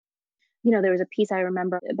There was a piece I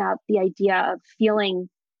remember about the idea of feeling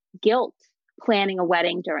guilt planning a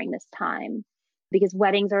wedding during this time because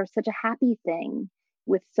weddings are such a happy thing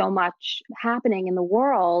with so much happening in the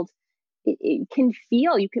world. It can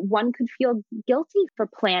feel one could feel guilty for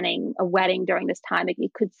planning a wedding during this time.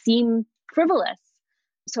 It could seem frivolous.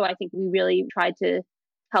 So I think we really tried to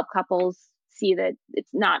help couples see that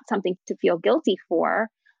it's not something to feel guilty for,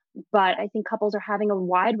 but I think couples are having a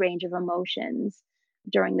wide range of emotions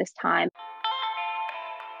during this time.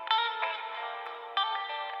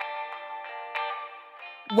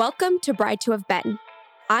 Welcome to Bride to Have Been.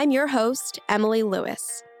 I'm your host, Emily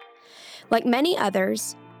Lewis. Like many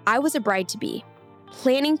others, I was a bride-to-be,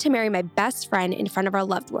 planning to marry my best friend in front of our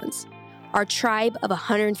loved ones, our tribe of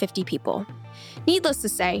 150 people. Needless to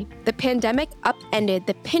say, the pandemic upended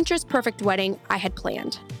the Pinterest-perfect wedding I had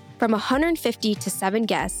planned. From 150 to 7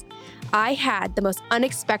 guests, I had the most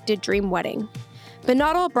unexpected dream wedding. But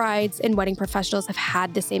not all brides and wedding professionals have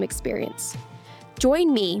had the same experience.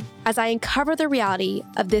 Join me as I uncover the reality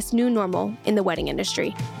of this new normal in the wedding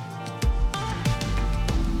industry.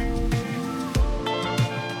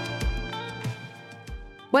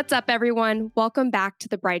 What's up, everyone? Welcome back to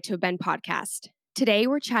the Bride to Have Been podcast. Today,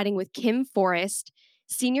 we're chatting with Kim Forrest,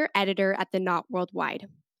 senior editor at The Knot Worldwide.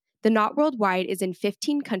 The Knot Worldwide is in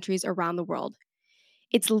 15 countries around the world.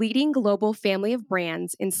 Its leading global family of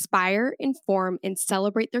brands inspire, inform, and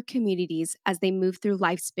celebrate their communities as they move through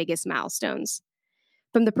life's biggest milestones.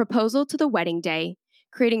 From the proposal to the wedding day,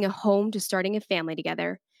 creating a home to starting a family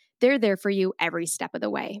together, they're there for you every step of the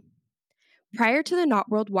way. Prior to the Knot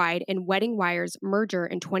Worldwide and Wedding Wire's merger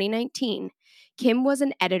in 2019, Kim was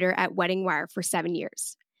an editor at Wedding Wire for 7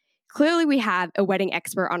 years. Clearly, we have a wedding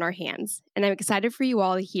expert on our hands, and I'm excited for you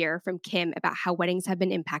all to hear from Kim about how weddings have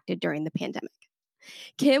been impacted during the pandemic.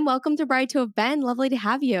 Kim, welcome to Bride to Have Been. Lovely to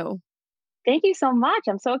have you. Thank you so much.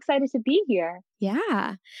 I'm so excited to be here.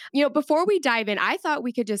 Yeah. Before we dive in, I thought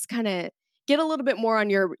we could just kind of get a little bit more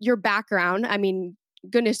on your background. I mean,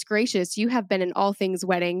 goodness gracious, you have been in all things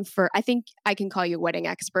wedding I think I can call you a wedding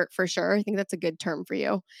expert for sure. I think that's a good term for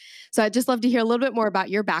you. So I'd just love to hear a little bit more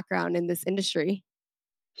about your background in this industry.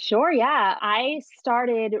 Sure. Yeah. I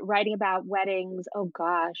started writing about weddings. Oh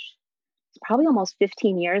gosh, it's probably almost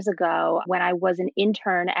 15 years ago when I was an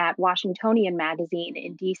intern at Washingtonian magazine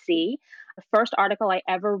in DC. The first article I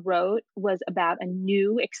ever wrote was about a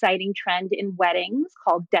new exciting trend in weddings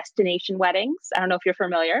called destination weddings. I don't know if you're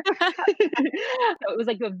familiar. It was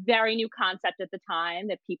like a very new concept at the time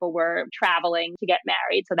that people were traveling to get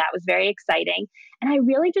married. So that was very exciting. And I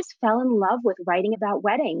really just fell in love with writing about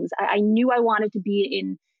weddings. I knew I wanted to be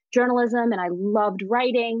in journalism and I loved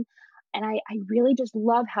writing. And I really just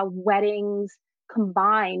love how weddings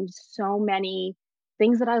combined so many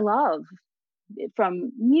things that I love,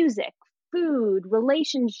 from music, food,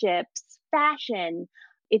 relationships, fashion.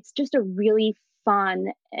 It's just a really fun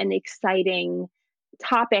and exciting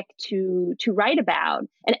topic to write about.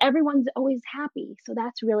 And everyone's always happy. So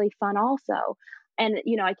that's really fun also. And,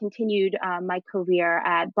 I continued my career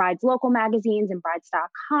at Brides Local magazines and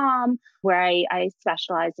brides.com, where I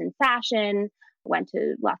specialized in fashion, went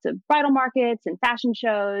to lots of bridal markets and fashion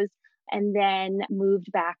shows, and then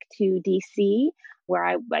moved back to DC, where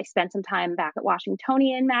I spent some time back at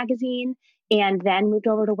Washingtonian magazine, and then moved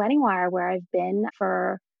over to Wedding Wire, where it's been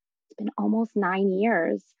almost 9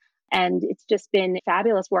 years. And it's just been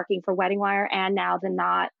fabulous working for Wedding Wire and now The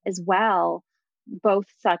Knot as well. Both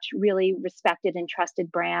such really respected and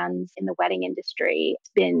trusted brands in the wedding industry.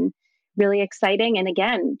 It's been really exciting. And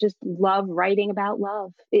again, just love writing about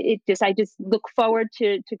love. I just look forward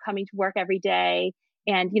to coming to work every day.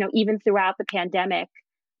 And, even throughout the pandemic,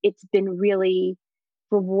 it's been really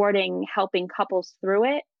rewarding helping couples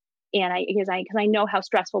through it. And because I know how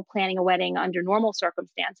stressful planning a wedding under normal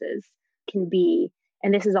circumstances can be.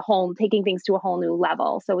 And this is taking things to a whole new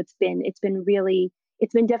level. So it's been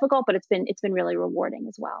difficult, but it's been really rewarding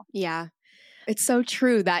as well. Yeah. It's so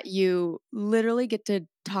true that you literally get to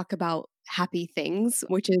talk about happy things,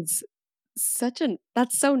 which is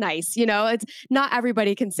that's so nice. It's not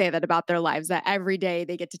everybody can say that about their lives, that every day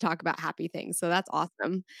they get to talk about happy things. So that's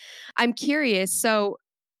awesome. I'm curious. So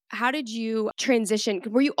how did you transition?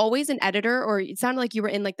 Were you always an editor, or it sounded like you were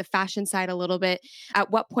in like the fashion side a little bit?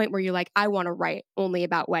 At what point were you like, I want to write only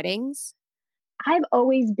about weddings? I've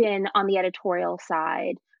always been on the editorial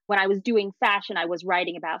side. When I was doing fashion, I was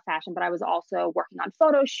writing about fashion, but I was also working on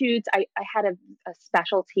photo shoots. I had a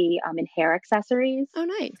specialty in hair accessories. Oh,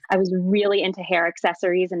 nice. I was really into hair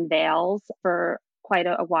accessories and veils for quite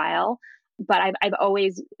a while, but I've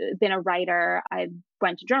always been a writer. I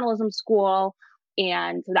went to journalism school,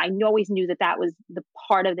 and so I always knew that was the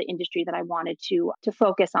part of the industry that I wanted to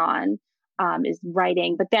focus on. is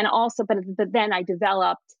writing. But then also, but then I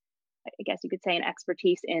developed, I guess you could say, an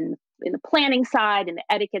expertise in the planning side and the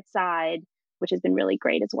etiquette side, which has been really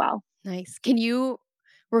great as well. Nice. Can you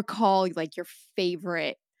recall like your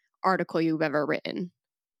favorite article you've ever written?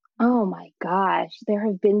 Oh my gosh, there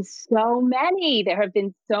have been so many. There have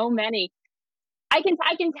been so many. I can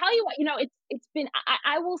tell you what, it's been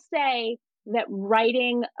I will say that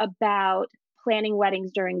writing about planning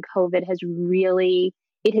weddings during COVID has really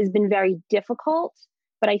it has been very difficult,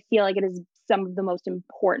 but I feel like it is some of the most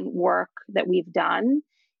important work that we've done.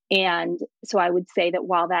 And so I would say that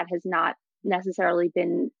while that has not necessarily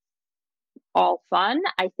been all fun,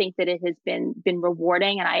 I think that it has been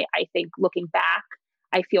rewarding. And I think looking back,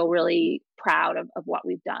 I feel really proud of what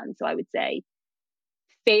we've done. So I would say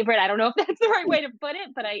favorite. I don't know if that's the right way to put it,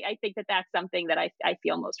 but I think that that's something that I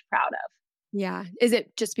feel most proud of. Yeah. Is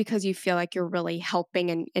it just because you feel like you're really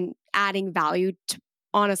helping and adding value to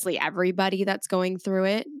honestly everybody that's going through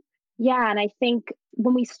it? Yeah, and I think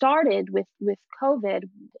when we started with COVID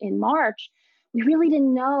in March, we really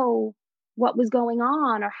didn't know what was going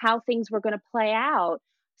on or how things were going to play out.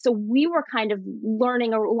 So we were kind of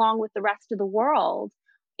learning along with the rest of the world.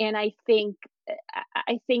 And I think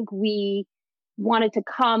we wanted to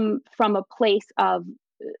come from a place of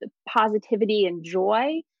positivity and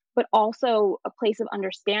joy, but also a place of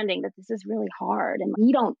understanding that this is really hard and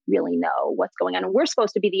we don't really know what's going on. And we're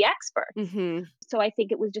supposed to be the experts. Hmm. So I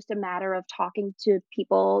think it was just a matter of talking to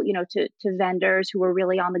people, to vendors who were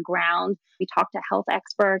really on the ground. We talked to health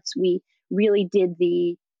experts. We really did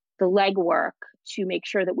the legwork to make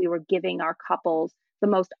sure that we were giving our couples the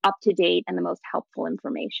most up to date and the most helpful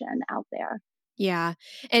information out there. Yeah.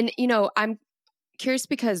 And, I'm curious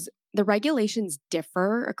because the regulations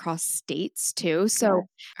differ across states too. Yeah. So,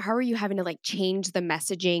 how are you having to like change the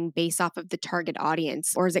messaging based off of the target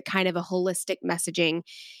audience? Or is it kind of a holistic messaging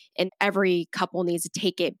and every couple needs to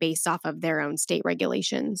take it based off of their own state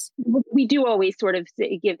regulations? We do always sort of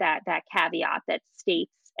give that caveat that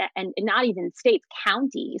states and not even states,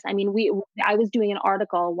 counties. I mean, I was doing an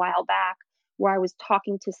article a while back where I was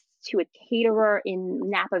talking to a caterer in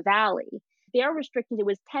Napa Valley. Their restrictions, it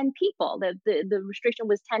was 10 people. The restriction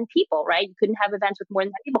was 10 people, right? You couldn't have events with more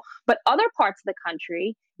than 10 people. But other parts of the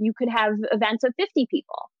country, you could have events of 50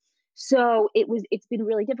 people. So it's been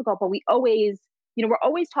really difficult, but we always, we're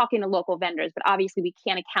always talking to local vendors, but obviously we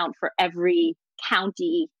can't account for every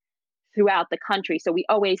county throughout the country. So we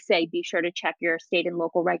always say, be sure to check your state and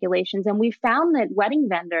local regulations. And we found that wedding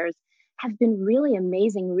vendors have been really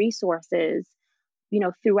amazing resources,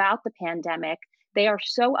 throughout the pandemic. They are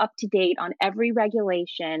so up to date on every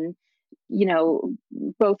regulation,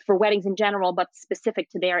 both for weddings in general, but specific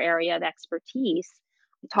to their area of expertise.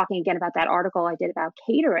 Talking again about that article I did about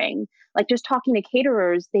catering, like just talking to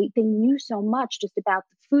caterers, they knew so much just about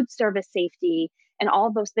the food service safety and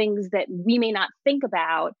all those things that we may not think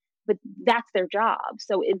about, but that's their job.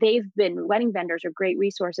 So wedding vendors are great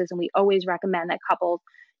resources. And we always recommend that couples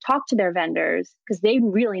talk to their vendors because they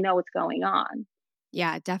really know what's going on.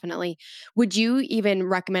 Yeah, definitely. Would you even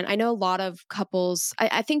recommend? I know a lot of couples,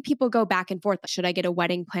 I think people go back and forth. Should I get a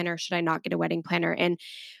wedding planner? Should I not get a wedding planner? And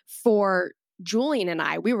for Julian and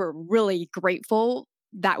I, we were really grateful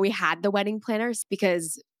that we had the wedding planners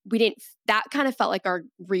because that kind of felt like our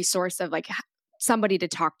resource of like somebody to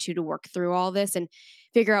talk to work through all this and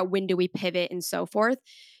figure out when do we pivot and so forth.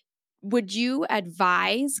 Would you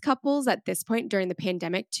advise couples at this point during the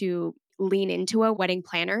pandemic to lean into a wedding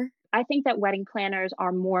planner? I think that wedding planners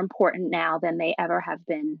are more important now than they ever have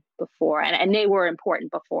been before. And they were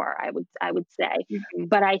important before, I would say. Mhm.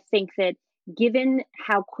 But I think that given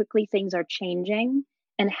how quickly things are changing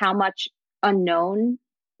and how much unknown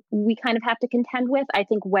we kind of have to contend with, I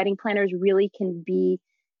think wedding planners really can be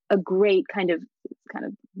a great kind of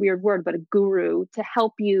weird word, but a guru to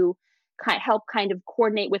help you help kind of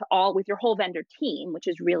coordinate with your whole vendor team, which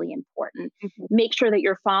is really important. Mhm. Make sure that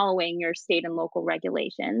you're following your state and local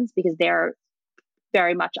regulations because they're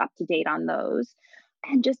very much up to date on those,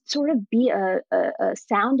 and just sort of be a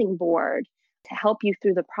sounding board to help you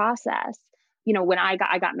through the process. When I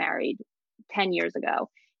got married 10 years ago,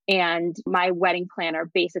 and my wedding planner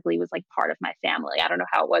basically was like part of my family. I don't know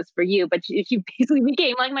how it was for you, but she basically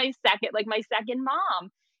became like my second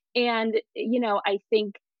mom. And I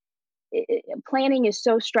think planning is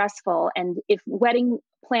so stressful. And if wedding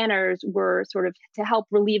planners were sort of to help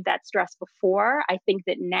relieve that stress before, I think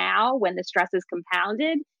that now when the stress is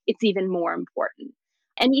compounded, it's even more important.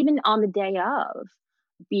 And even on the day of,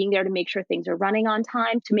 being there to make sure things are running on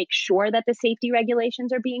time, to make sure that the safety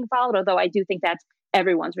regulations are being followed. Although I do think that's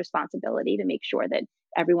everyone's responsibility to make sure that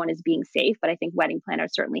everyone is being safe. But I think wedding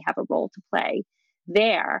planners certainly have a role to play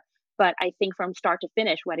there. But I think from start to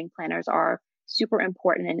finish, wedding planners are super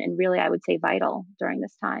important and really, I would say, vital during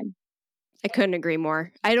this time. I couldn't agree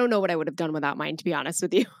more. I don't know what I would have done without mine, to be honest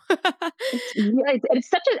with you. It's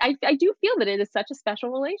such a I do feel that it is such a special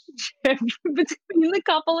relationship between the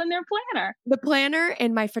couple and their planner. The planner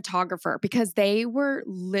and my photographer, because they were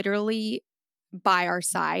literally by our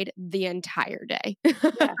side the entire day. Yeah.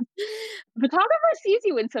 Photographer sees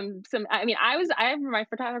you in some I remember my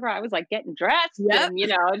photographer, I was like getting dressed Yep. and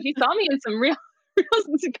she saw me in some real real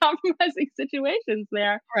compromising situations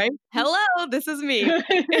there. Right. Hello, this is me.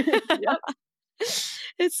 Yep.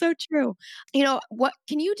 It's so true. What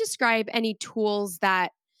can you describe any tools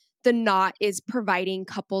that the Knot is providing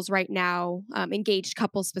couples right now, engaged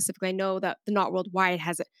couples specifically? I know that the Knot Worldwide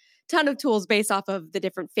has a ton of tools based off of the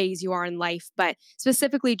different phase you are in life, but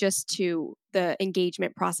specifically just to the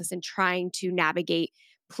engagement process and trying to navigate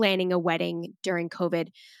planning a wedding during COVID.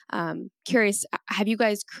 Curious, have you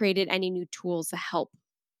guys created any new tools to help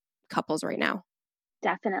couples right now?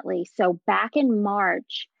 Definitely. So back in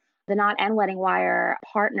March, the Knot and Wedding Wire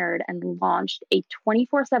partnered and launched a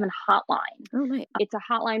 24/7 hotline. Oh, nice. It's a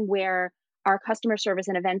hotline where our customer service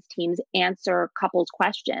and events teams answer couples'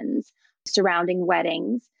 questions surrounding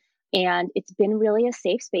weddings. And it's been really a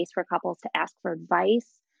safe space for couples to ask for advice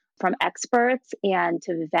from experts and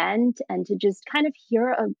to vent and to just kind of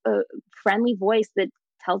hear a friendly voice that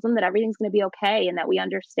tells them that everything's going to be okay and that we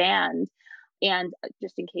understand. And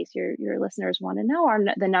just in case your listeners want to know,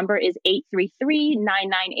 the number is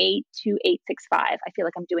 833-998-2865. I feel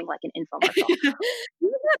like I'm doing like an infomercial. You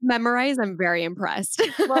have that memorized. I'm very impressed.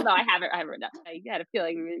 Well, no, I haven't. I had a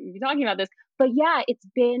feeling we'd be talking about this, but yeah, it's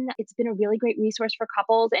been a really great resource for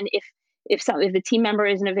couples. And if the team member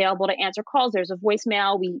isn't available to answer calls, there's a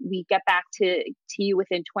voicemail. We get back to you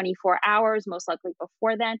within 24 hours, most likely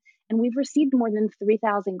before then. And we've received more than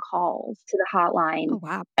 3,000 calls to the hotline, Oh,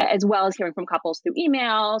 wow. as well as hearing from couples through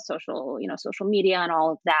email, social media, and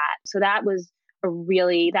all of that. So that was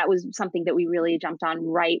something that we really jumped on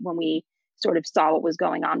right when we sort of saw what was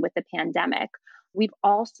going on with the pandemic. We've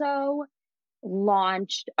also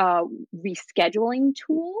launched a rescheduling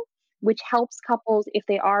tool, which helps couples if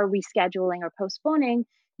they are rescheduling or postponing.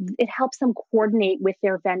 It helps them coordinate with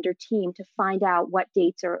their vendor team to find out what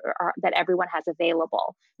dates are that everyone has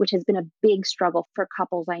available, which has been a big struggle for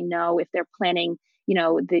couples. I know if they're planning,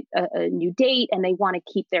 a new date and they want to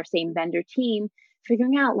keep their same vendor team,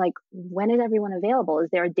 figuring out like when is everyone available? Is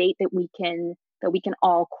there a date that we can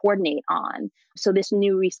all coordinate on? So this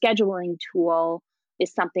new rescheduling tool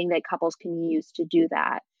is something that couples can use to do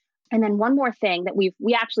that. And then one more thing that we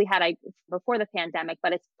actually had before the pandemic,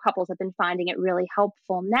 but couples have been finding it really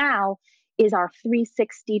helpful now, is our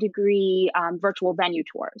 360-degree virtual venue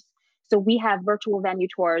tours. So we have virtual venue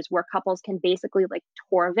tours where couples can basically like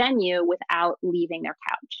tour a venue without leaving their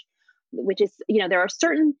couch, which is, there are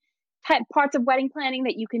certain parts of wedding planning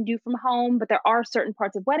that you can do from home, but there are certain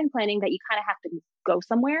parts of wedding planning that you kind of have to go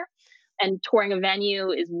somewhere. And touring a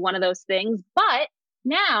venue is one of those things. But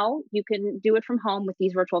now you can do it from home with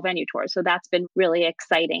these virtual venue tours. So that's been really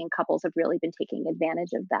exciting. Couples have really been taking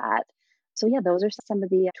advantage of that. So yeah, those are some of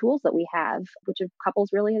the tools that we have, which couples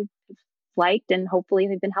really have liked, and hopefully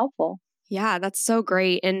they've been helpful. Yeah, that's so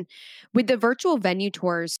great. And with the virtual venue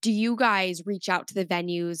tours, do you guys reach out to the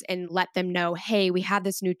venues and let them know, hey, we have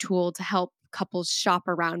this new tool to help couples shop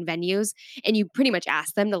around venues? And you pretty much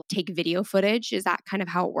ask them to take video footage. Is that kind of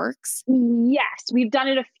how it works? Yes, we've done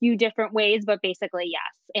it a few different ways, but basically,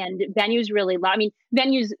 yes. And venues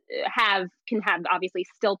venues can have obviously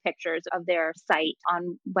still pictures of their site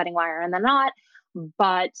on Wedding Wire and the Knot.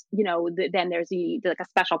 But, then there's like a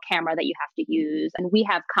special camera that you have to use. And we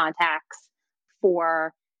have contacts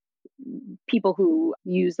for people who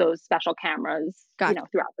use those special cameras,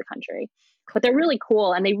 throughout the country. But they're really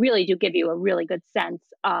cool. And they really do give you a really good sense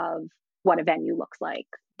of what a venue looks like.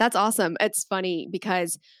 That's awesome. It's funny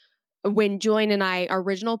because when Join and our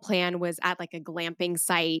original plan was at like a glamping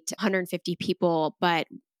site, 150 people. But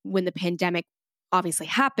when the pandemic obviously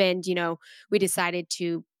happened, we decided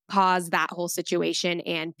to pause that whole situation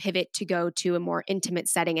and pivot to go to a more intimate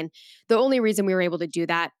setting. And the only reason we were able to do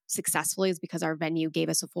that successfully is because our venue gave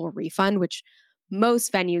us a full refund, which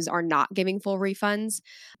most venues are not giving full refunds.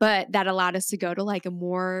 But that allowed us to go to like a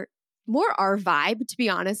more our vibe, to be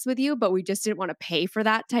honest with you, but we just didn't want to pay for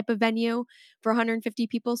that type of venue for 150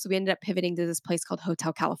 people. So we ended up pivoting to this place called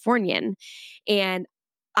Hotel Californian. And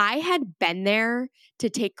I had been there to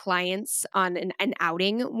take clients on an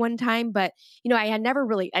outing one time, but I had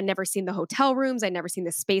never seen the hotel rooms. I'd never seen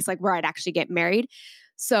the space like where I'd actually get married.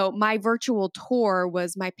 So my virtual tour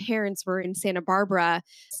was my parents were in Santa Barbara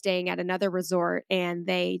staying at another resort and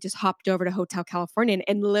they just hopped over to Hotel California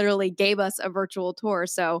and literally gave us a virtual tour.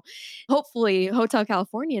 So hopefully Hotel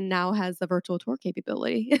California now has the virtual tour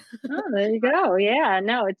capability. Oh, there you go. Yeah,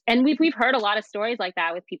 no, and we've heard a lot of stories like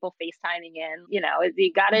that with people FaceTiming in.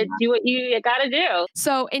 You got to do what you got to do.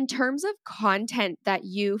 So in terms of content that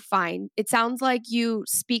you find, it sounds like you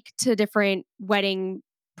speak to different wedding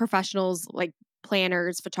professionals like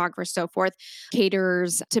planners, photographers, so forth,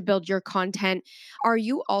 caterers to build your content. Are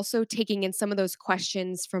you also taking in some of those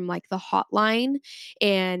questions from like the hotline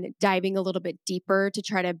and diving a little bit deeper to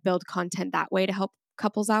try to build content that way to help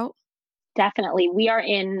couples out? Definitely. We are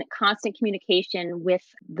in constant communication with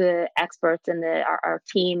the experts and our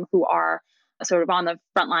team who are sort of on the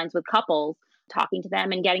front lines with couples, talking to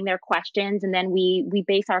them and getting their questions. And then we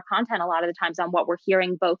base our content a lot of the times on what we're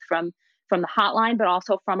hearing both from the hotline, but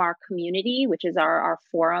also from our community, which is our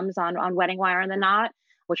forums on Wedding Wire and The Knot,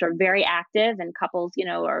 which are very active, and couples,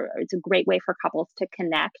 it's a great way for couples to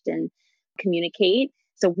connect and communicate.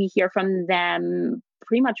 So we hear from them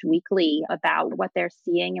pretty much weekly about what they're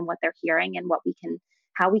seeing and what they're hearing and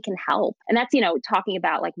how we can help. And that's, talking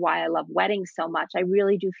about like why I love weddings so much. I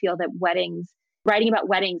really do feel that writing about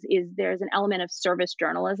weddings there's an element of service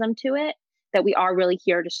journalism to it, that we are really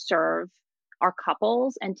here to serve our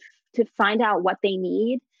couples and to find out what they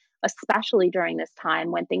need, especially during this time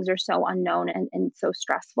when things are so unknown and so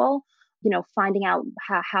stressful. Finding out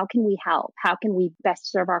how can we help? How can we best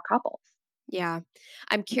serve our couples? Yeah.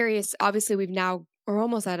 I'm curious. Obviously, we're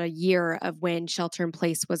almost at a year of when shelter in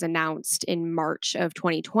place was announced in March of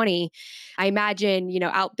 2020. I imagine,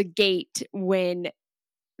 out the gate when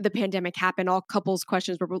the pandemic happened, all couples'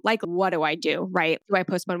 questions were like, what do I do? Right? Do I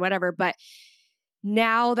postpone whatever? But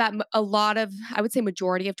now that I would say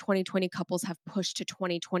majority of 2020 couples have pushed to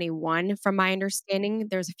 2021, from my understanding,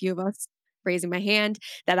 there's a few of us raising my hand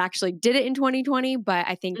that actually did it in 2020. But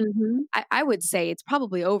I think Mm-hmm. I would say it's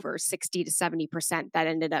probably over 60 to 70% that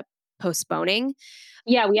ended up postponing.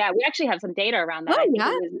 Yeah, we actually have some data around that. Oh, yeah.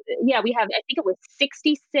 I think it was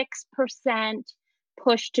 66%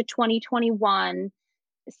 pushed to 2021,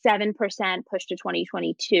 7% pushed to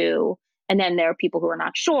 2022. And then there are people who are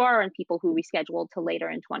not sure and people who rescheduled to later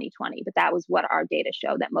in 2020. But that was what our data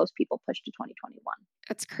showed, that most people pushed to 2021.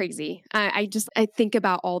 That's crazy. I think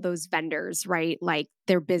about all those vendors, right? Like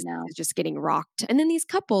their business No. is just getting rocked. And then these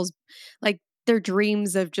couples, like their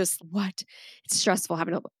dreams of just it's stressful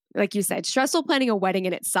having like you said, stressful planning a wedding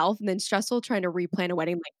in itself, and then stressful trying to replan a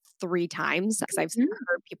wedding like 3 times, because I've Mhm.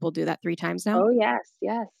 heard people do that 3 times now. Oh, yes,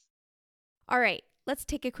 yes. All right, let's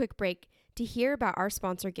take a quick break to hear about our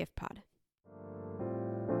sponsor, GiftPod.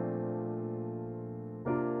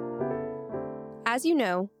 As you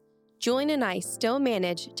know, Julian and I still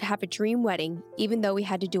managed to have a dream wedding, even though we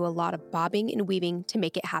had to do a lot of bobbing and weaving to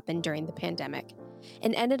make it happen during the pandemic,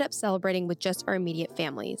 and ended up celebrating with just our immediate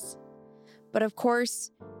families. But of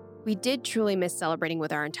course, we did truly miss celebrating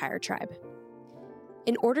with our entire tribe.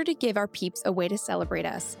 In order to give our peeps a way to celebrate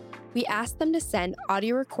us, we asked them to send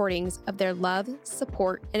audio recordings of their love,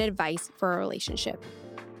 support, and advice for our relationship.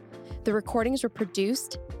 The recordings were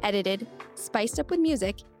produced, edited, spiced up with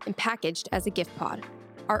music, and packaged as a gift pod,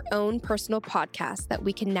 our own personal podcast that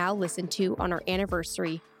we can now listen to on our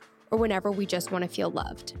anniversary or whenever we just want to feel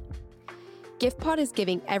loved. GiftPod is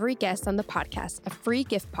giving every guest on the podcast a free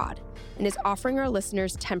gift pod and is offering our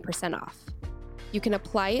listeners 10% off. You can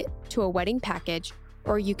apply it to a wedding package,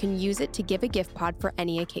 or you can use it to give a gift pod for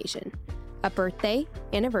any occasion, a birthday,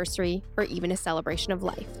 anniversary, or even a celebration of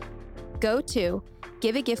life. Go to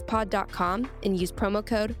giveagiftpod.com and use promo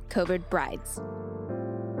code COVIDBRIDES.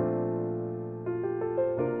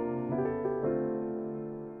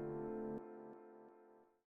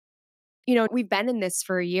 We've been in this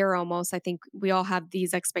for a year almost. I think we all have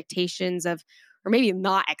these expectations of, or maybe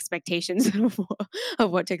not expectations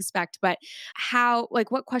of what to expect, but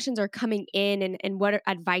what questions are coming in and what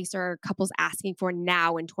advice are couples asking for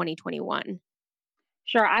now in 2021?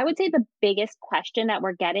 Sure. I would say the biggest question that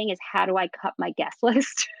we're getting is, how do I cut my guest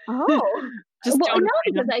list? Oh, just well, don't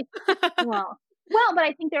no, invite because them. but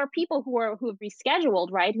I think there are people who have rescheduled,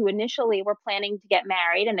 right? Who initially were planning to get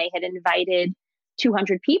married and they had invited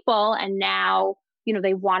 200 people, and now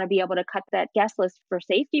they want to be able to cut that guest list for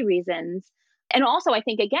safety reasons. And also, I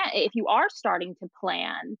think again, if you are starting to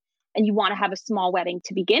plan and you want to have a small wedding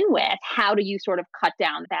to begin with, how do you sort of cut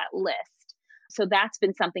down that list? So that's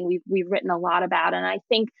been something we've written a lot about, and I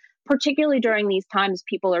think particularly during these times,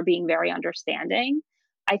 people are being very understanding.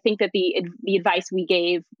 I think that the advice we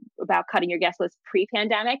gave about cutting your guest list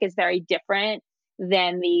pre-pandemic is very different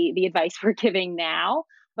than the advice we're giving now.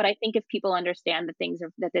 But I think if people understand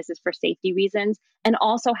that this is for safety reasons, and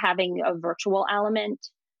also having a virtual element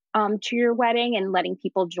to your wedding and letting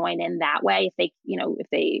people join in that way, if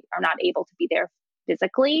they are not able to be there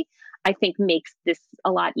physically, I think makes this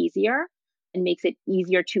a lot easier and makes it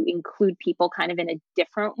easier to include people kind of in a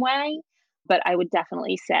different way. But I would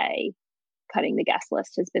definitely say cutting the guest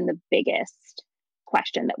list has been the biggest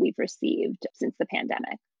question that we've received since the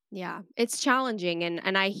pandemic. Yeah, it's challenging.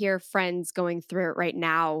 And I hear friends going through it right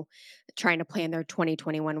now, trying to plan their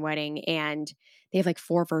 2021 wedding. And they have like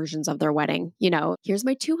 4 versions of their wedding. Here's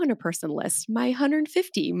my 200-person list, my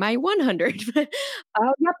 150, my 100.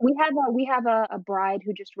 Oh, yep. We have a bride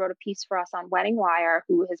who just wrote a piece for us on Wedding Wire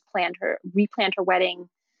who has replanned her wedding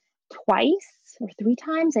twice or 3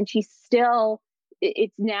 times, and she's still.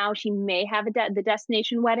 It's now she may have the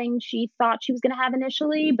destination wedding she thought she was going to have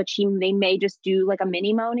initially, but they may just do like a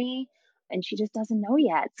mini moni, and she just doesn't know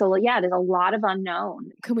yet. So yeah, there's a lot of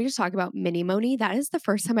unknown. Can we just talk about mini moni? That is the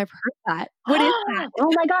first time I've heard that. What is that?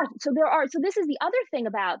 Oh my gosh! So this is the other thing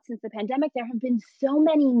about since the pandemic, there have been so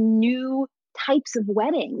many new types of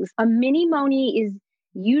weddings. A mini moni is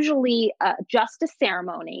usually just a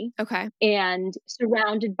ceremony, Okay. and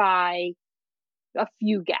surrounded by a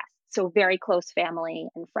few guests. So very close family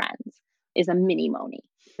and friends is a mini moni.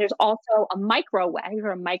 There's also a micro wedding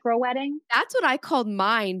or a micro wedding. That's what I called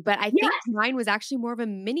mine, but I think Yes. mine was actually more of a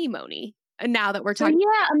mini moni. Now that we're So talking.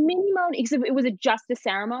 yeah, a mini moni. So it was just a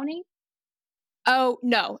ceremony. Oh,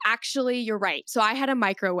 no, actually, you're right. So I had a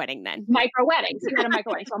micro wedding then. Micro wedding. So you had a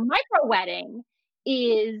micro wedding. So a micro wedding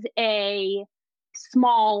is a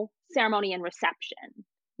small ceremony and reception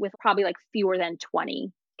with probably like fewer than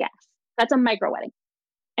 20 guests. That's a micro wedding.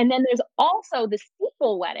 And then there's also the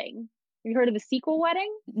sequel wedding. Have you heard of the sequel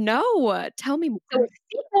wedding? No, tell me more. So a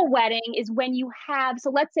sequel wedding is when so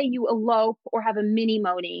let's say you elope or have a mini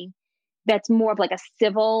moni that's more of like a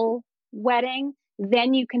civil wedding.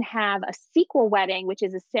 Then you can have a sequel wedding, which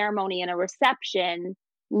is a ceremony and a reception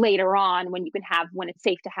later on when it's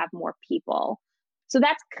safe to have more people. So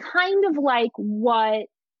that's kind of like what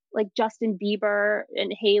like Justin Bieber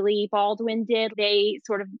and Hailey Baldwin did. They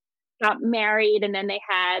sort of got married and then they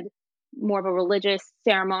had more of a religious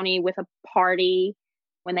ceremony with a party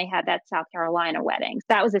when they had that South Carolina wedding. So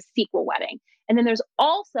that was a sequel wedding. And then there's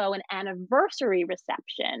also an anniversary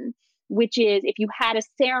reception, which is if you had a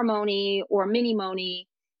ceremony or a mini moni,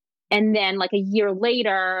 and then like a year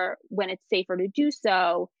later, when it's safer to do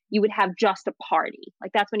so, you would have just a party. Like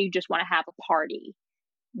that's when you just want to have a party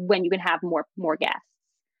when you can have more guests.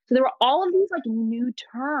 So there were all of these like new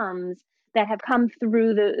terms that have come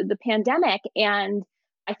through the pandemic, and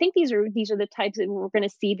I think these are the types that we're going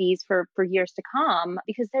to see these for years to come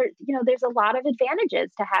because there's a lot of advantages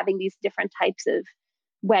to having these different types of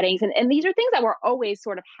weddings, and these are things that were always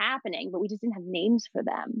sort of happening, but we just didn't have names for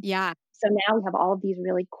them. Yeah. So now we have all of these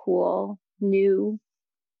really cool new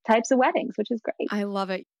types of weddings, which is great. I love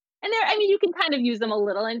it. And you can kind of use them a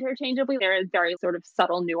little interchangeably. There are very sort of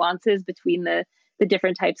subtle nuances between the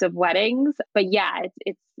different types of weddings, but yeah,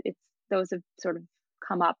 it's those have sort of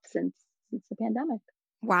come up since the pandemic.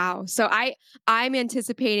 Wow. So I'm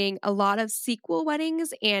anticipating a lot of sequel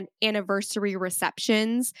weddings and anniversary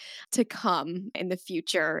receptions to come in the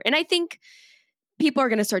future. And I think people are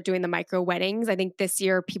going to start doing the micro weddings. I think this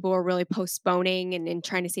year people were really postponing and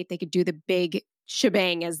trying to see if they could do the big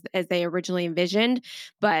shebang as they originally envisioned.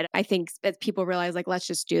 But I think as people realize, like, let's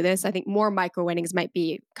just do this, I think more micro weddings might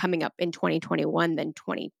be coming up in 2021 than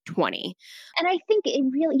 2020. And I think it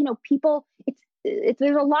really, people,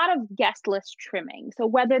 there's a lot of guest list trimming. So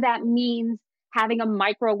whether that means having a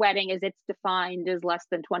micro wedding as it's defined as less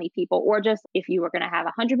than 20 people, or just if you were going to have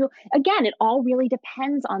 100 people, again, it all really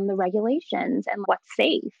depends on the regulations and what's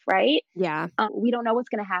safe, right? Yeah. We don't know what's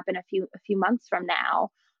going to happen a few months from now.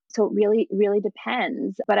 So it really, really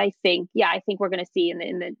depends. But I think we're going to see in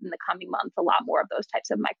the coming months a lot more of those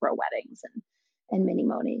types of micro weddings and mini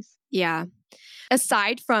monis. Yeah.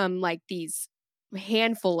 Aside from like these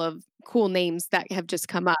handful of cool names that have just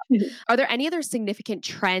come up, are there any other significant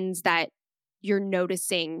trends that you're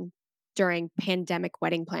noticing during pandemic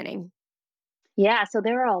wedding planning? Yeah, so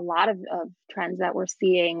there are a lot of trends that we're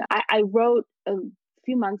seeing. I wrote a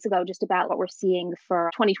few months ago just about what we're seeing for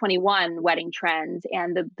 2021 wedding trends.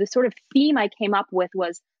 And the sort of theme I came up with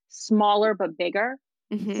was smaller but bigger.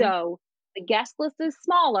 Mm-hmm. So the guest list is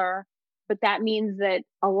smaller, but that means that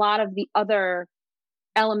a lot of the other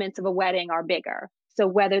elements of a wedding are bigger. So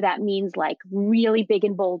whether that means like really big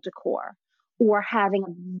and bold decor or having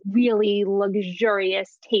a really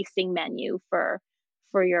luxurious tasting menu for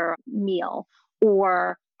your meal,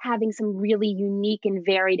 or having some really unique and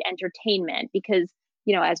varied entertainment because,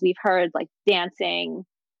 as we've heard, like dancing,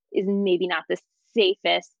 is maybe not the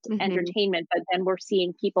safest entertainment, but then we're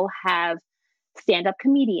seeing people have stand-up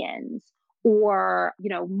comedians or,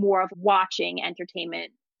 more of watching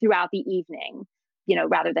entertainment throughout the evening,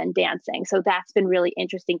 rather than dancing. So that's been really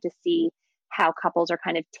interesting to see how couples are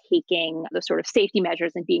kind of taking the sort of safety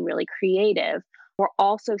measures and being really creative. We're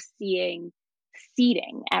also seeing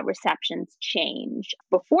seating at receptions change.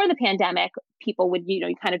 Before the pandemic, people would,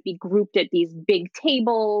 kind of be grouped at these big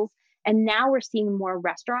tables. And now we're seeing more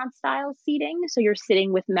restaurant style seating. So you're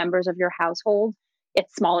sitting with members of your household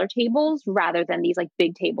at smaller tables rather than these like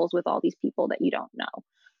big tables with all these people that you don't know.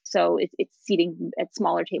 So it's seating at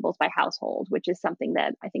smaller tables by household, which is something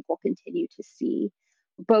that I think we'll continue to see,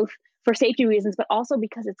 both for safety reasons, but also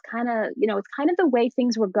because it's kind of, it's kind of the way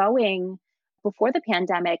things were going before the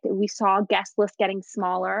pandemic. We saw guest lists getting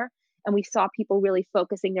smaller, and we saw people really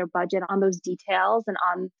focusing their budget on those details and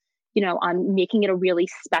on making it a really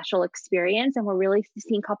special experience. And we're really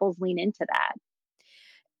seeing couples lean into that.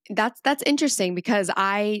 That's interesting because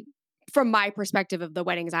from my perspective of the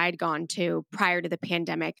weddings I had gone to prior to the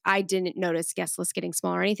pandemic, I didn't notice guest lists getting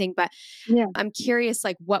smaller or anything, but yeah. I'm curious,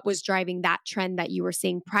 like, what was driving that trend that you were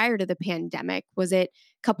seeing prior to the pandemic? Was it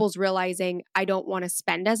couples realizing I don't want to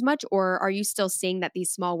spend as much, or are you still seeing that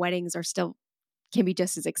these small weddings can be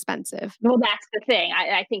just as expensive? Well, that's the thing.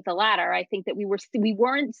 I think the latter. I think that we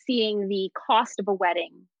weren't seeing the cost of a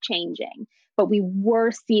wedding changing, but we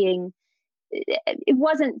were seeing it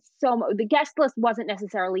wasn't the guest list wasn't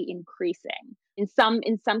necessarily increasing. In some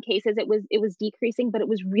cases it was decreasing, but it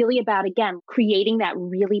was really about, again, creating that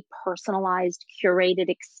really personalized, curated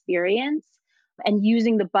experience and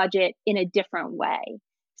using the budget in a different way.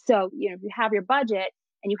 So, if you have your budget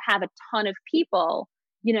and you have a ton of people,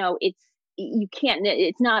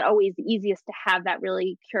 it's not always the easiest to have that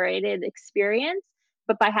really curated experience,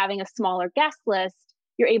 but by having a smaller guest list,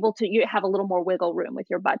 you're able to have a little more wiggle room with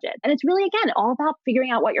your budget. And it's really, again, all about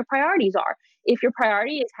figuring out what your priorities are. If your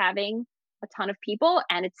priority is having a ton of people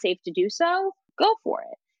and it's safe to do so, go for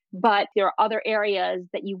it. But there are other areas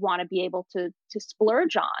that you want to be able to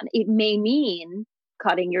splurge on. It may mean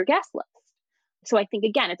cutting your guest list. So I think,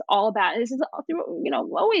 again, it's all about, this is,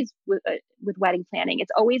 always with wedding planning,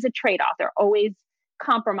 it's always a trade-off. There are always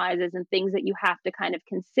compromises and things that you have to kind of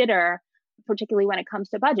consider, particularly when it comes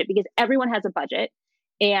to budget, because everyone has a budget.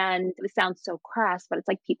 And it sounds so crass, but it's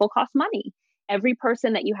like people cost money. Every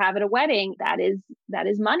person that you have at a wedding, that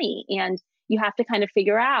is money. And you have to kind of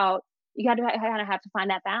figure out, you got to kind of have to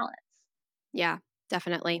find that balance. Yeah,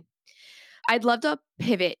 definitely. I'd love to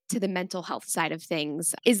pivot to the mental health side of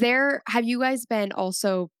things. Have you guys been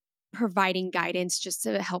also providing guidance just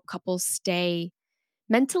to help couples stay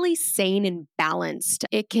mentally sane and balanced?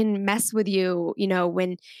 It can mess with you,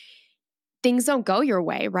 when things don't go your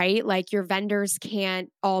way, right? Like your vendors can't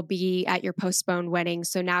all be at your postponed wedding.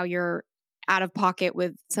 So now you're out of pocket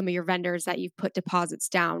with some of your vendors that you've put deposits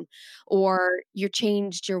down, or you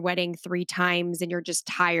changed your wedding 3 times and you're just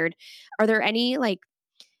tired. Are there any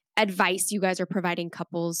advice you guys are providing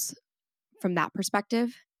couples from that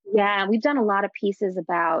perspective? Yeah, we've done a lot of pieces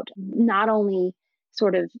about not only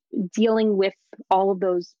sort of dealing with all of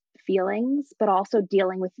those feelings, but also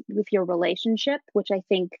dealing with your relationship, which I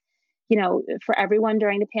think, for everyone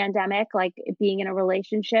during the pandemic, like being in a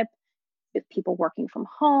relationship with people working from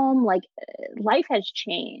home, life has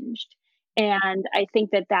changed. And I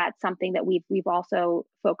think that that's something that we've also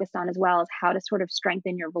focused on as well, is how to sort of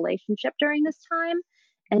strengthen your relationship during this time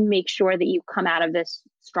and make sure that you come out of this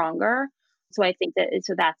stronger. So I think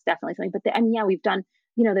that's definitely something. But we've done,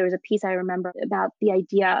 there was a piece I remember about the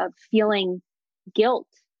idea of feeling guilt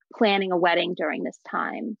planning a wedding during this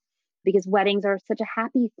time, because weddings are such a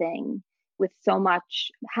happy thing with so much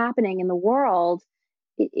happening in the world.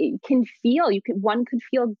 One could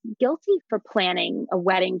feel guilty for planning a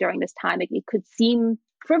wedding during this time. It could seem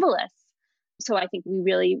frivolous. So I think we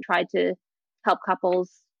really tried to help couples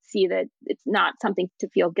see that it's not something to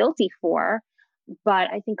feel guilty for, but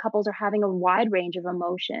I think couples are having a wide range of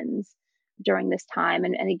emotions during this time.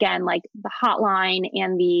 And again, like the hotline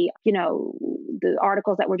and the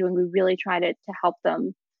articles that we're doing, we really try to help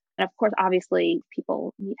them. And of course, obviously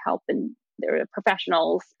people need help, and there are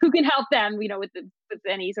professionals who can help them, with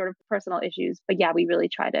any sort of personal issues. But yeah, we really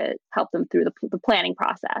try to help them through the planning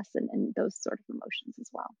process and those sort of emotions as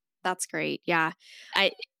well. That's great. Yeah.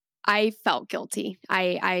 I felt guilty.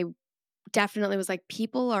 I definitely was like,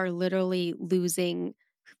 people are literally losing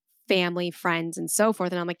family, friends, and so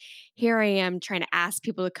forth. And I'm like, here I am trying to ask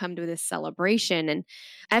people to come to this celebration. And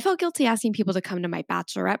I felt guilty asking people to come to my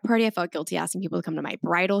bachelorette party. I felt guilty asking people to come to my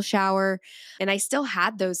bridal shower. And I still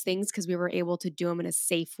had those things because we were able to do them in a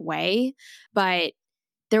safe way. But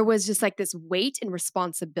there was just like this weight and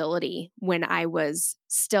responsibility when I was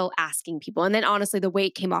still asking people. And then honestly, the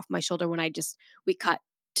weight came off my shoulder when we cut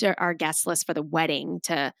to our guest list for the wedding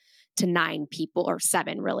to 9 people, or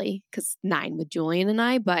 7 really, because 9 with Julian and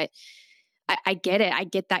I. But I get it. I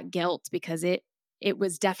get that guilt because it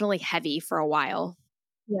was definitely heavy for a while.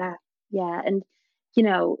 Yeah. Yeah. And,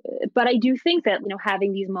 but I do think that,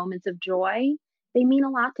 having these moments of joy, they mean a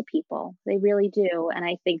lot to people. They really do. And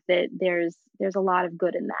I think that there's a lot of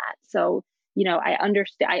good in that. So,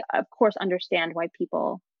 I of course understand why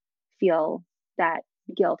people feel that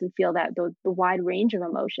guilt and feel that the wide range of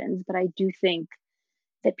emotions. But I do think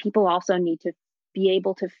that people also need to be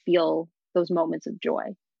able to feel those moments of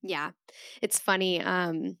joy. Yeah. It's funny.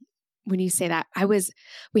 When you say that,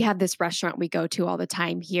 we have this restaurant we go to all the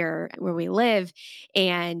time here where we live,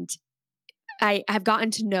 and I've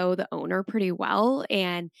gotten to know the owner pretty well.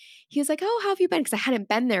 And he was like, "Oh, how have you been?" Because I hadn't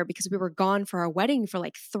been there because we were gone for our wedding for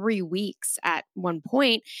like 3 weeks at one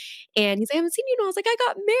point. And he's like, "I haven't seen you." And I was like, "I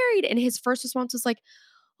got married." And his first response was like,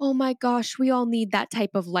 "Oh my gosh, we all need that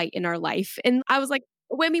type of light in our life." And I was like,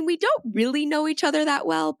 well, I mean, we don't really know each other that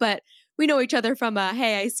well, but we know each other from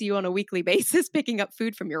hey, I see you on a weekly basis picking up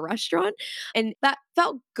food from your restaurant. And that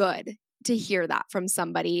felt good to hear that from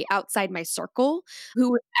somebody outside my circle,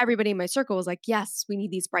 who everybody in my circle was like, yes, we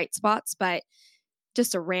need these bright spots, but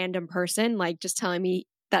just a random person, like just telling me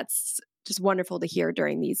that's just wonderful to hear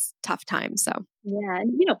during these tough times. So yeah,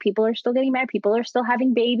 and people are still getting married, people are still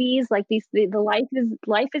having babies, like the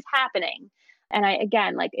life is happening. And I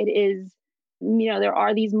again, like it is, there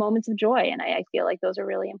are these moments of joy, and I feel like those are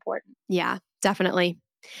really important. yeah, definitely.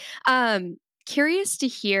 Curious to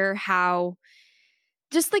hear how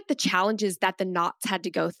just like the challenges that the Knots had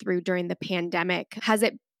to go through during the pandemic. Has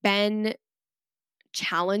it been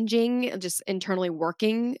challenging just internally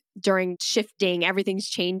working during shifting, everything's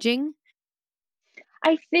changing?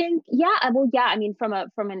 I think, yeah, well, yeah. I mean, from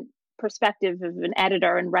an perspective of an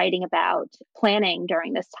editor and writing about planning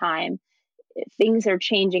during this time, things are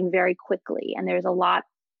changing very quickly, and there's a lot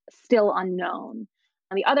still unknown.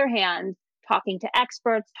 On the other hand, talking to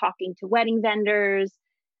experts, talking to wedding vendors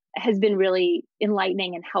has been really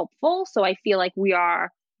enlightening and helpful. So I feel like we're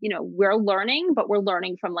learning, but we're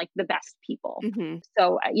learning from like the best people. Mm-hmm.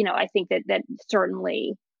 So, I think that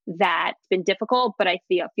certainly that's been difficult, but I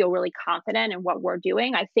feel really confident in what we're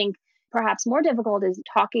doing. I think perhaps more difficult is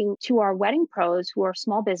talking to our wedding pros who are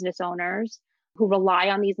small business owners who rely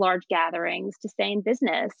on these large gatherings to stay in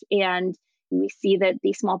business. And we see that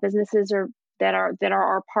these small businesses that are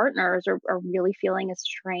our partners are really feeling a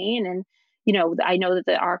strain. And, I know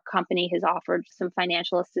that our company has offered some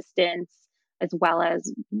financial assistance as well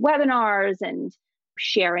as webinars and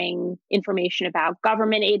sharing information about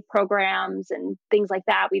government aid programs and things like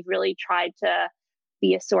that. We've really tried to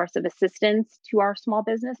be a source of assistance to our small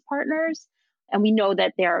business partners. And we know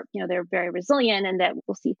that they're very resilient and that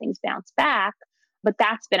we'll see things bounce back. But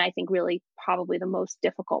that's been, I think, really probably the most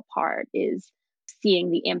difficult part is seeing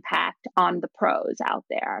the impact on the pros out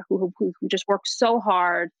there who just work so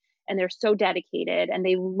hard and they're so dedicated and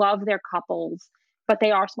they love their couples, but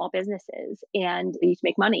they are small businesses and they need to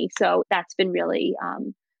make money. So that's been really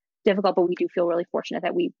difficult, but we do feel really fortunate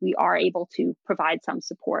that we are able to provide some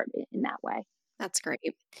support in that way. That's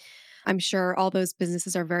great. I'm sure all those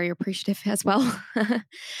businesses are very appreciative as well.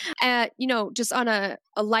 Just on a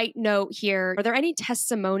light note here, are there any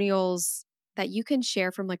testimonials that you can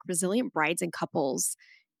share from like resilient brides and couples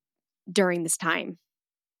during this time?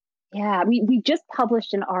 Yeah, we just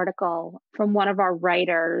published an article from one of our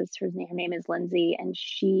writers. Her name is Lindsay, and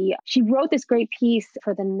she wrote this great piece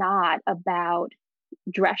for The Knot about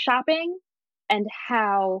dress shopping and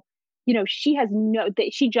how she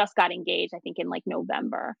just got engaged, I think in like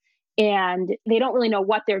November, and they don't really know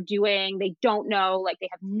what they're doing. They don't know, like they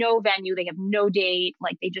have no venue, they have no date,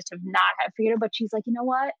 like they just have not had figured. But she's like, you know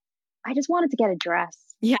what? I just wanted to get a dress.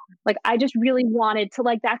 Yeah. Like I just really wanted to,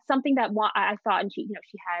 like, that's something that I thought, and she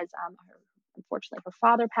has, unfortunately her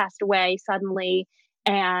father passed away suddenly.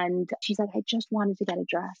 And she's like, I just wanted to get a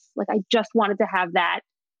dress. Like I just wanted to have that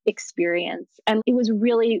experience. And it was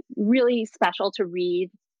really, really special to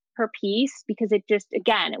read her piece because it just,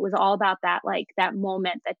 again, it was all about that, like that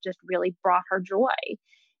moment that just really brought her joy.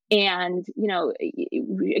 And,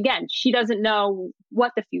 again, she doesn't know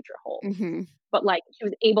what the future holds, Mm-hmm. but like she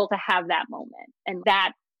was able to have that moment. And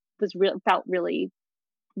that was felt really,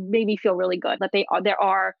 made me feel really good that there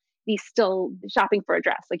are these still shopping for a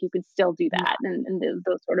dress. Like you could still do that. And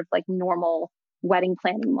those sort of like normal wedding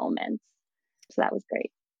planning moments. So that was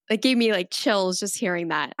great. It gave me like chills just hearing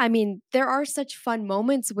that. I mean, there are such fun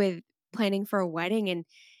moments with planning for a wedding, and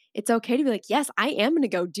it's okay to be like, yes, I am going to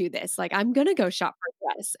go do this. Like, I'm going to go shop for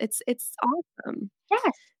a dress. It's awesome.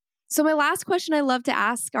 Yes. So my last question I love to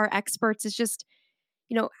ask our experts is just,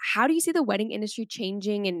 how do you see the wedding industry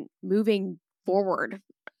changing and moving forward?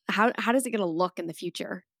 How does it going to look in the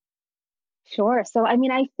future? Sure. So, I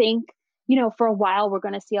mean, I think, for a while, we're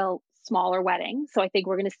going to see a smaller wedding. So I think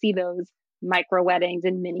we're going to see those micro weddings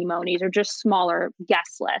and mini monis or just smaller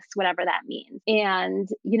guest lists, whatever that means. And,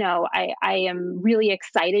 I am really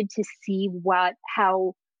excited to see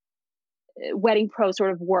how wedding pros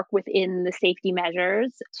sort of work within the safety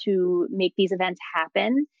measures to make these events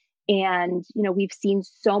happen. And, we've seen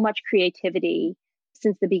so much creativity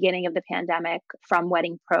since the beginning of the pandemic from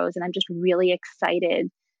wedding pros. And I'm just really excited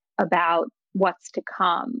about what's to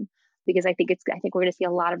come because I think we're going to see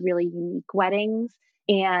a lot of really unique weddings.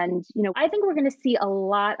 And, I think we're going to see a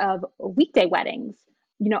lot of weekday weddings.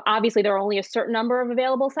 Obviously there are only a certain number of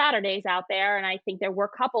available Saturdays out there. And I think there were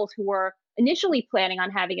couples who were initially planning on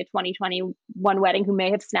having a 2021 wedding who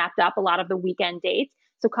may have snapped up a lot of the weekend dates.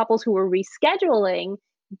 So couples who were rescheduling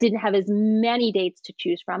didn't have as many dates to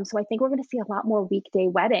choose from. So I think we're going to see a lot more weekday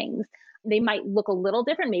weddings. They might look a little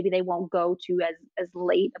different. Maybe they won't go to as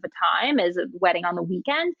late of a time as a wedding on the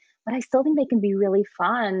weekend, but I still think they can be really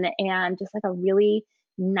fun and just like a really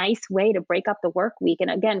nice way to break up the work week.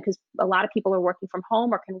 And again, because a lot of people are working from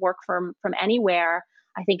home or can work from anywhere,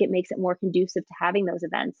 I think it makes it more conducive to having those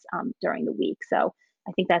events during the week. So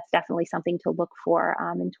I think that's definitely something to look for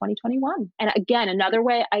in 2021. And again, another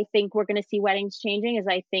way I think we're going to see weddings changing is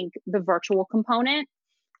I think the virtual component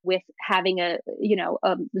with having a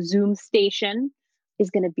Zoom station is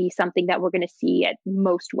going to be something that we're going to see at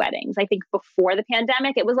most weddings. I think before the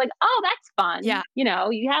pandemic, it was like, oh, that's fun. Yeah.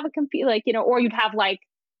 You have a computer, or you'd have like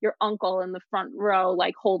your uncle in the front row,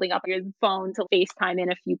 like holding up your phone to FaceTime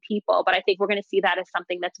in a few people. But I think we're going to see that as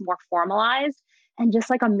something that's more formalized and just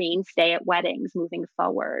like a mainstay at weddings moving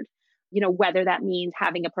forward. Whether that means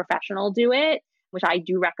having a professional do it, which I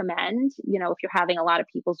do recommend, if you're having a lot of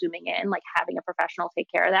people zooming in, like having a professional take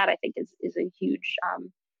care of that, I think is a huge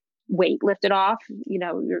weight lifted off,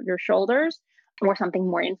 your shoulders, or something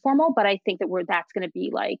more informal. But I think that's going to be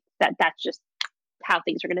like that's just how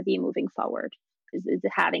things are going to be moving forward is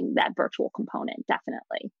having that virtual component,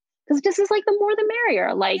 definitely. Because this is like the more the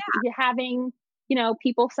merrier, like having,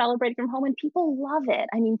 people celebrating from home and people love it.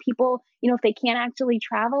 I mean, people, if they can't actually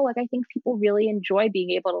travel, like I think people really enjoy being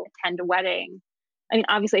able to attend a wedding. I mean,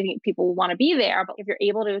 obviously, I think people want to be there, but if you're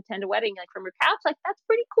able to attend a wedding like from your couch, like that's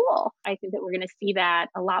pretty cool. I think that we're going to see that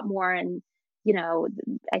a lot more. And,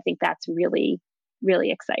 I think that's really,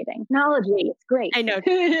 really exciting. Technology, it's great. I know.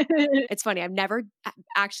 It's funny. I've never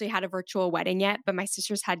actually had a virtual wedding yet, but my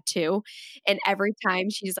sister's had two. And every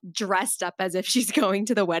time she's dressed up as if she's going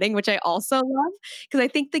to the wedding, which I also love because I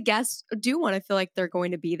think the guests do want to feel like they're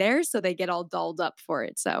going to be there. So they get all dolled up for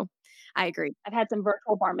it. So I agree. I've had some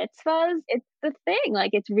virtual bar mitzvahs. It's the thing.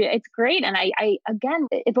 Like it's great. And I again,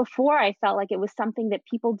 before I felt like it was something that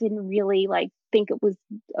people didn't really like think it was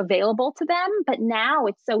available to them. But now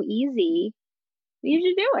it's so easy. You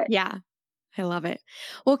should do it. Yeah. I love it.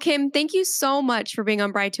 Well, Kim, thank you so much for being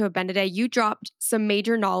on Bride to a Ben today. You dropped some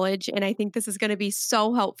major knowledge, and I think this is going to be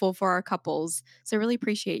so helpful for our couples. So I really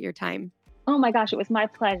appreciate your time. Oh my gosh, it was my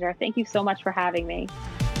pleasure. Thank you so much for having me.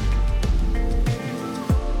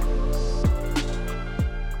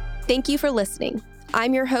 Thank you for listening.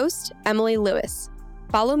 I'm your host, Emily Lewis.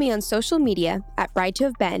 Follow me on social media at Bride to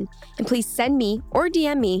have Ben, and please send me or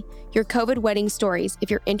DM me your COVID wedding stories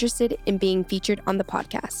if you're interested in being featured on the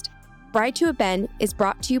podcast. Bride to have Ben is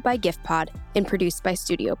brought to you by GiftPod and produced by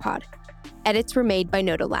StudioPod. Edits were made by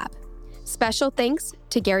Notolab. Special thanks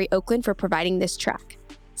to Gary Oakland for providing this track.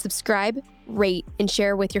 Subscribe, rate, and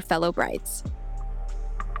share with your fellow brides.